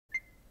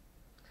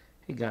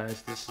Hey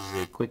guys, this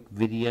is a quick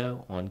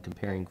video on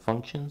comparing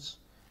functions.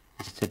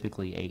 It's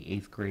typically a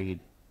 8th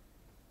grade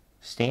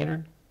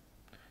standard.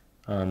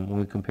 When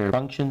we compare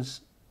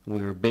functions,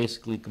 we're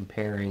basically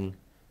comparing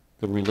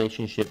the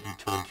relationship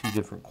between two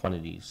different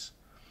quantities.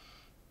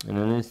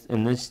 And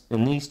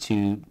in these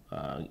two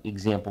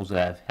examples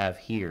that I have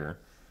here,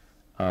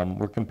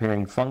 we're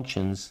comparing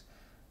functions,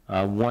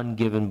 one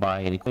given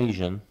by an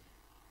equation,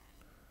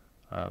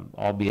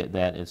 albeit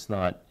that it's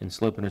not in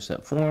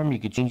slope-intercept form. You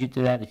could change it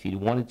to that if you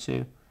wanted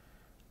to.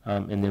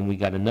 And then we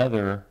got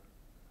another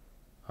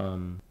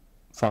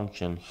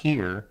function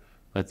here,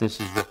 but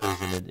this is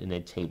represented in a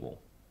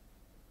table.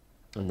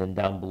 And then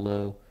down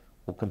below,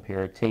 we'll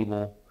compare a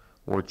table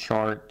or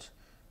chart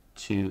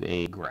to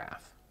a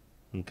graph.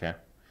 Okay,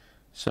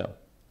 so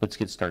let's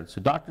get started.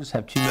 So doctors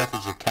have two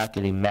methods of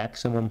calculating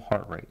maximum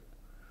heart rate.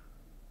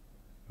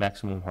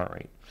 Maximum heart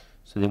rate.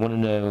 So they want to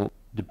know,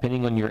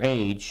 depending on your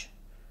age,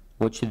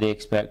 what should they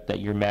expect that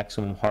your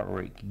maximum heart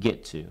rate could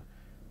get to?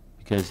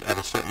 Because at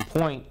a certain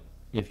point,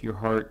 if your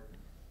heart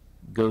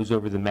goes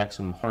over the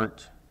maximum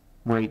heart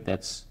rate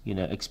that's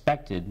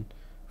expected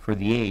for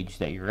the age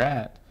that you're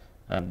at,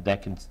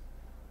 that can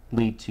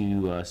lead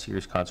to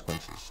serious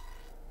consequences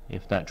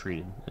if not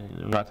treated.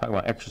 And I'm not talking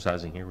about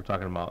exercising here. We're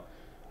talking about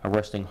a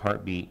resting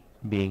heartbeat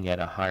being at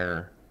a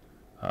higher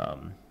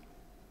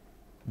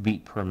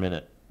beat per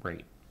minute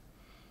rate.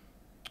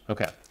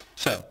 Okay,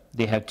 so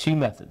they have two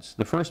methods.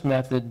 The first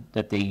method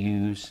that they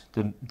use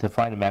to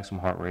find a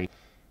maximum heart rate,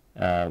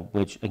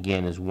 which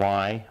again is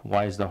Y.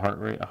 Y is the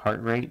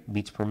heart rate,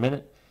 beats per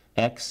minute.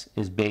 X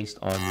is based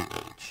on the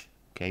age,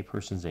 okay,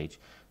 person's age.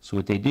 So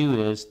what they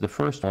do is, the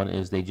first one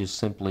is they just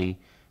simply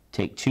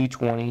take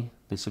 220,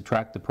 they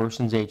subtract the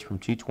person's age from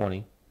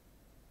 220,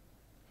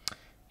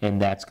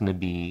 and that's going to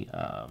be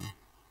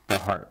the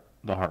heart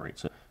rate.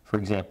 So for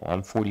example,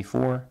 I'm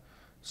 44,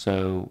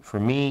 so for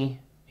me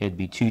it'd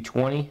be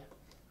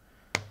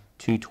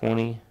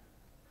 220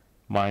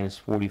 minus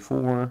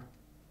 44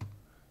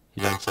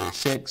 is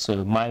 176,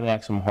 so my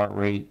maximum heart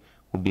rate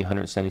would be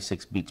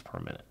 176 beats per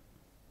minute.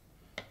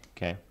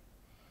 Okay,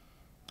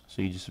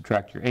 so you just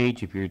subtract your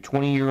age. If you're a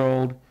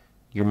 20-year-old,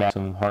 your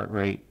maximum heart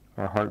rate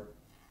or heart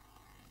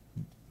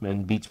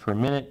and beats per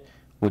minute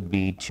would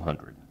be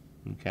 200.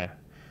 Okay,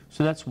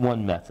 so that's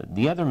one method.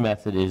 The other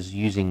method is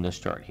using this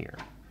chart here.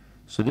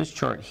 So this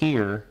chart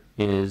here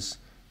is,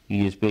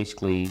 you just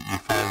basically, you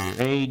find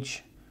your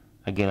age.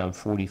 Again, I'm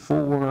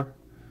 44,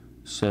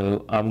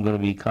 so I'm going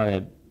to be kind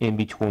of in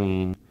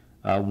between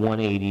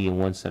 180 and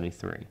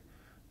 173.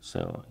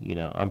 So,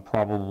 I'm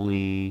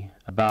probably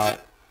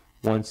about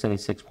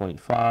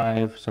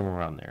 176.5, somewhere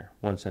around there.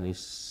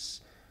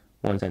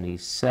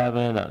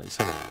 177,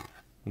 somewhere around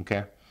there.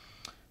 Okay?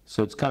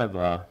 So it's kind of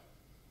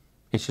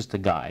it's just a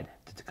guide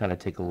to kind of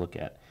take a look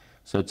at.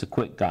 So it's a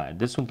quick guide.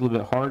 This one's a little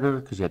bit harder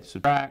because you have to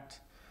subtract.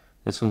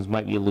 This one's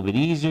might be a little bit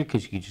easier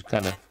because you can just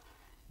kind of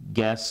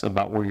guess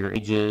about where your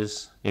age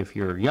is. If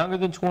you're younger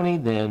than 20,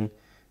 then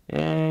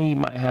you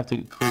might have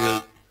to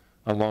create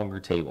a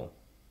longer table,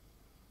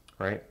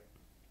 right?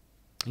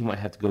 You might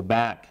have to go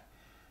back.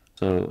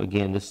 So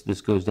again,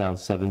 this goes down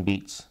 7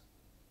 beats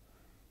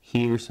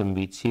here, 7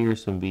 beats here,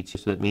 7 beats here.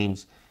 So that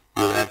means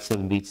you add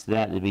 7 beats to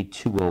that, it'd be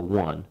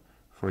 201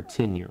 for a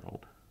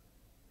 10-year-old.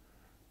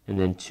 And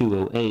then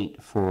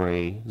 208 for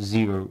a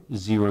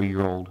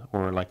 0-year-old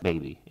or like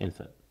baby,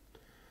 infant.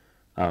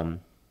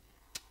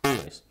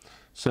 Anyways,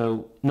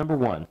 so number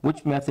one,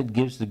 which method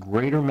gives the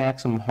greater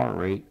maximum heart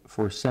rate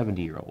for a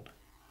 70-year-old?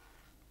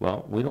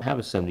 Well, we don't have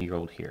a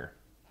 70-year-old here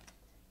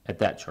at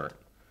that chart.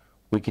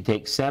 We could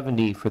take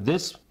 70 for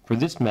this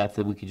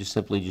method. We could just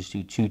simply do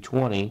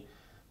 220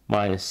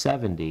 minus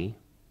 70,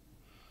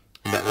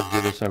 and that would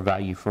give us our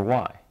value for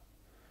Y.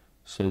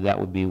 So that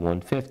would be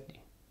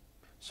 150.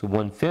 So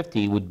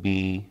 150 would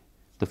be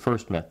the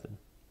first method,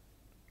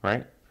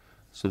 right?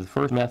 So the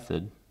first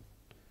method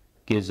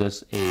gives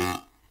us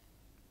a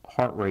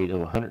heart rate of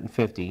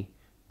 150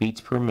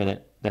 beats per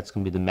minute. That's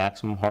going to be the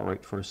maximum heart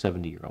rate for a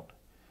 70-year-old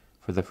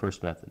for the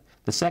first method.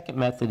 The second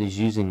method is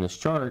using this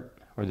chart,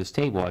 or this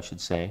table I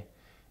should say.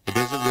 It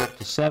doesn't go up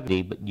to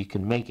 70, but you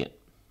can make it.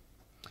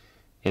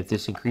 If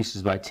this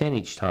increases by 10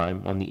 each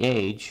time on the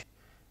age,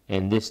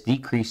 and this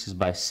decreases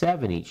by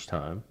 7 each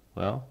time,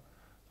 well,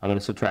 I'm going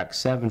to subtract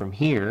 7 from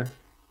here,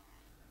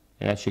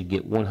 and I should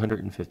get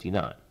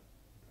 159.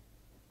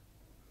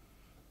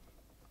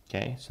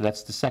 Okay, so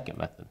that's the second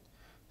method.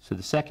 So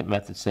the second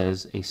method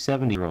says a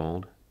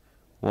 70-year-old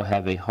will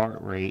have a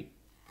heart rate,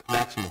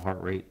 maximum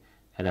heart rate,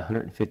 at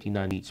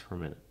 159 beats per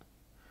minute.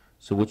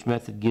 So which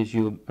method gives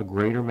you a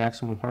greater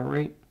maximum heart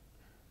rate?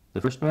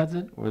 The first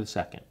method or the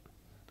second?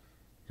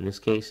 In this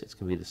case, it's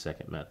going to be the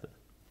second method.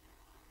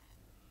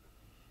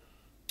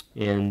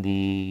 And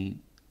the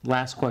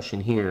last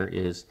question here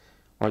is,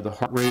 are the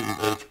heart rate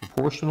and age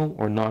proportional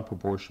or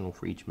non-proportional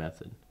for each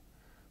method?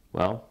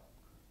 Well,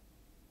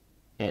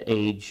 at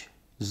age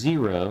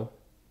 0,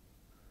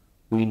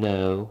 we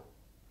know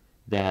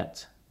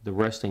that the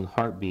resting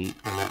heartbeat,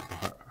 or not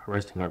the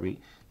resting heartbeat,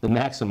 the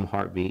maximum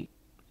heartbeat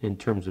in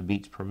terms of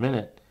beats per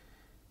minute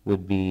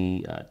would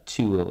be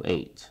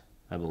 208,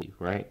 I believe,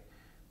 right?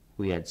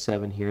 We had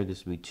 7 here.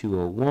 This would be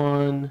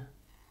 201.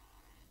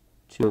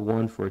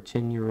 201 for a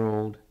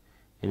 10-year-old.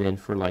 And then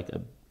for like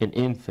an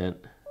infant,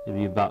 it would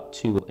be about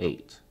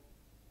 208,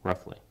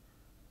 roughly.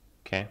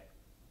 Okay?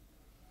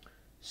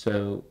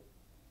 So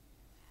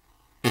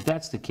if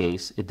that's the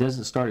case, it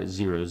doesn't start at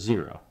 0,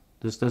 0.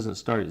 This doesn't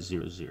start at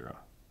 0, 0.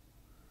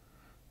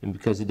 And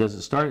because it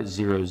doesn't start at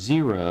 0,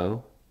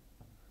 0,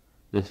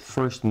 the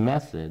first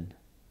method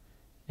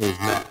is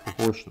not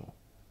proportional.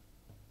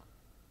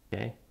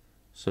 Okay?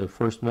 So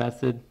first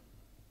method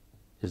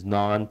is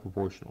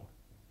non-proportional.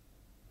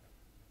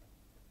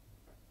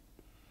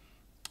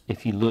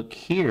 If you look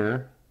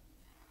here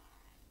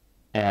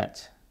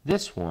at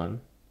this one,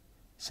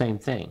 same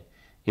thing.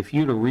 If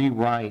you were to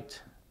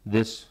rewrite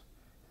this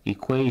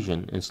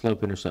equation in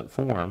slope-intercept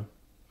form,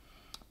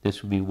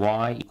 this would be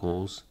y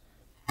equals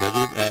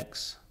negative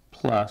x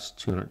plus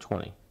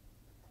 220.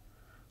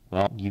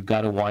 Well, you've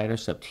got a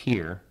y-intercept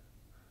here.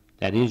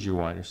 That is your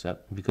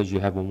y-intercept. Because you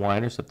have a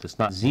y-intercept that's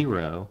not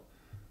 0,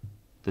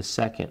 the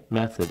second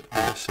method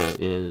also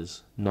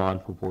is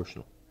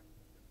non-proportional.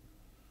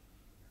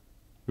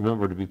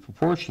 Remember, to be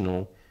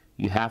proportional,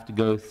 you have to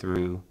go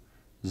through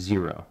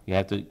 0. You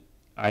have to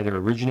either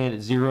originate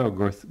at 0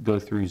 or go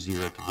through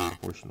 0 to be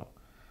proportional.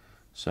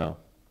 So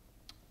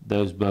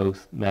those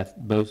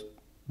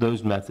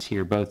methods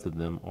here, both of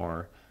them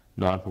are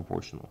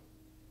non-proportional.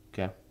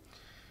 Okay.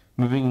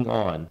 Moving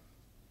on.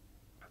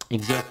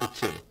 Example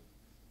 2.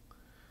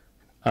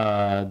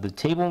 The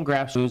table and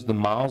graph shows the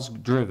miles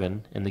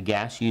driven and the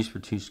gas used for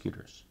 2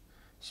 scooters.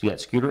 So you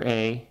got scooter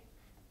A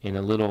in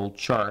a little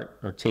chart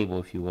or table,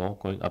 if you will,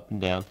 going up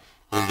and down.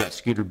 And you've got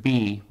scooter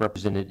B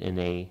represented in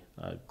a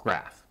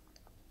graph.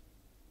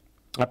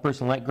 I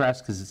personally like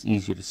graphs because it's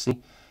easier to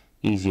see,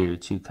 easier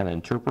to kind of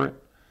interpret.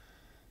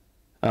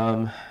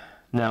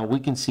 Now we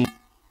can see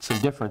some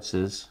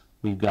differences.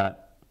 We've got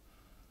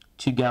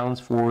 2 gallons,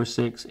 4,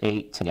 6,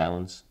 8, 10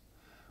 gallons.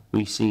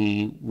 We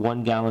see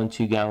 1 gallon,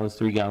 2 gallons,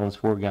 3 gallons,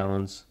 4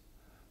 gallons,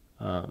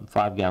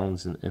 5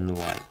 gallons, and the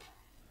like.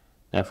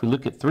 Now, if we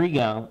look at 3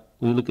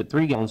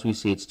 gallons, we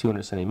see it's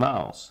 270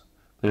 miles,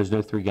 but there's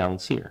no 3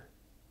 gallons here.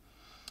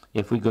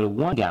 If we go to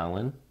 1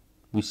 gallon,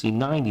 we see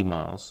 90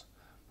 miles,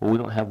 but we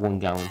don't have 1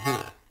 gallon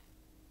here.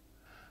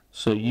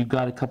 So you've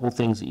got a couple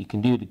things that you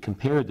can do to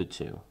compare the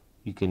two.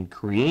 You can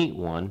create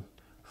one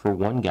for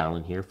 1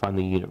 gallon here, find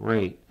the unit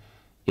rate.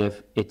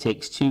 If it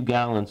takes 2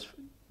 gallons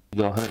to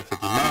go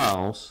 150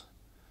 miles,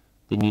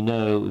 then you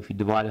know if you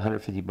divide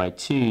 150 by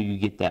 2, you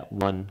get that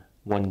one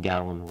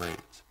gallon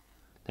rate,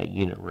 that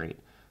unit rate.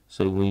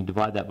 So when you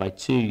divide that by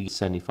 2, you get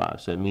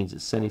 75. So it means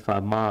it's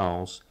 75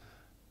 miles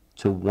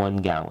to 1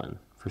 gallon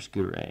for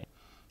scooter A.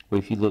 Well,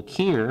 if you look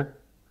here,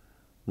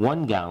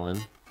 1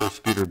 gallon for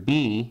scooter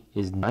B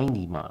is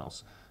 90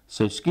 miles.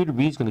 So scooter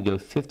B is going to go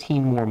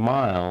 15 more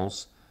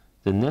miles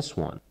than this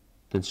one,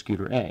 than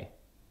scooter A.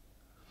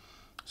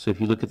 So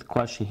if you look at the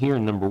question here,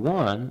 number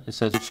 1, it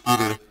says if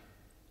scooter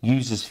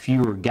uses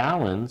fewer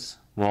gallons.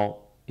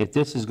 Well, if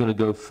this is going to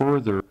go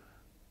further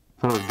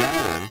per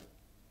gallon,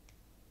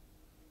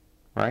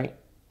 right?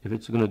 If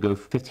it's going to go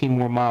 15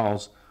 more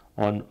miles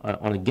on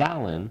a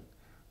gallon,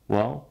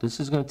 well, this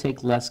is going to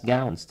take less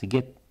gallons to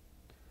get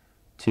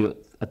to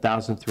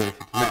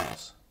 1,350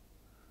 miles.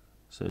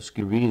 So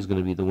scooter B is going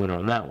to be the winner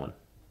on that one.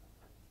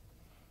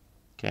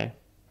 Okay?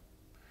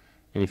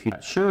 And if you're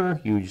not sure,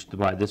 you just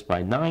divide this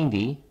by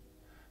 90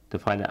 to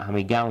find out how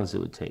many gallons it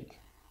would take.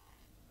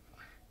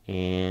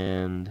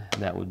 And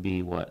that would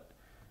be what?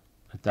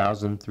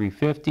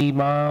 1,350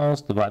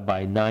 miles divided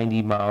by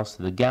 90 miles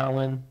to the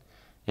gallon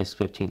is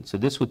 15. So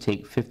this would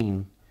take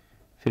 15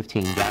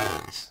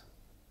 gallons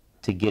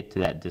to get to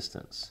that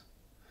distance.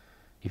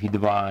 If you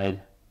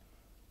divide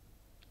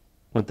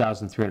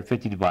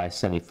 1,350 by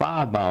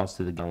 75 miles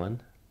to the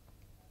gallon,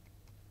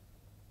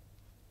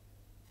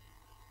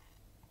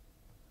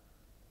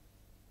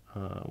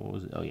 what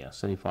was it? Oh yeah,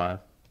 75.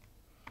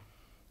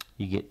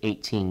 You get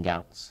 18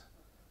 gallons.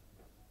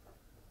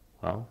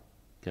 Well,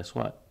 guess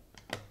what?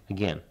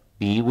 Again,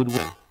 B would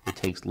win. It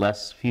takes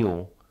less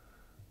fuel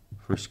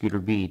for scooter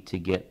B to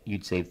get,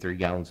 you'd save 3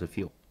 gallons of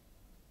fuel.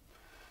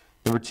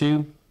 Number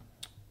 2,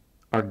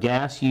 are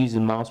gas used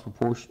in miles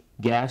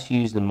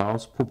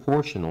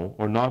proportional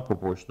or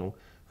non-proportional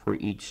for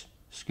each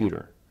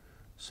scooter?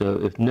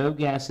 So if no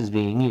gas is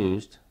being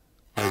used,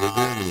 are they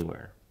going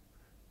anywhere?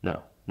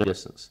 No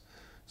distance.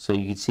 So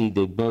you can see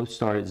they both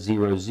start at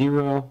 0,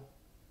 0,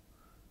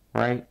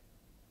 right?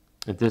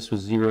 If this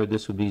was 0,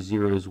 this would be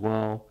 0 as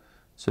well.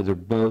 So they're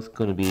both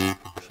going to be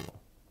proportional.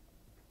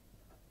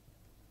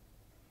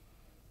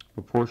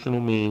 Proportional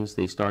means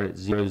they start at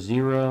 0,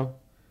 0,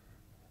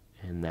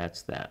 and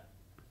that's that.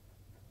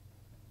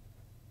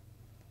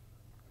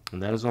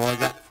 And that is all I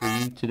got for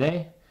you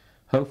today.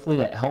 Hopefully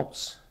that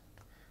helps.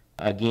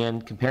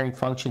 Again, comparing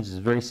functions is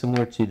very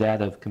similar to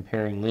that of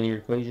comparing linear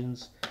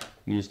equations.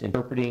 You're just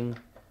interpreting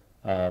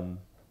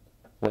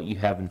what you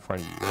have in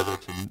front of you, whether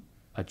it's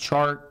a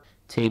chart,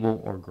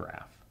 table, or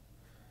graph.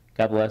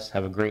 God bless.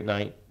 Have a great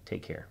night.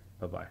 Take care.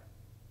 Bye-bye.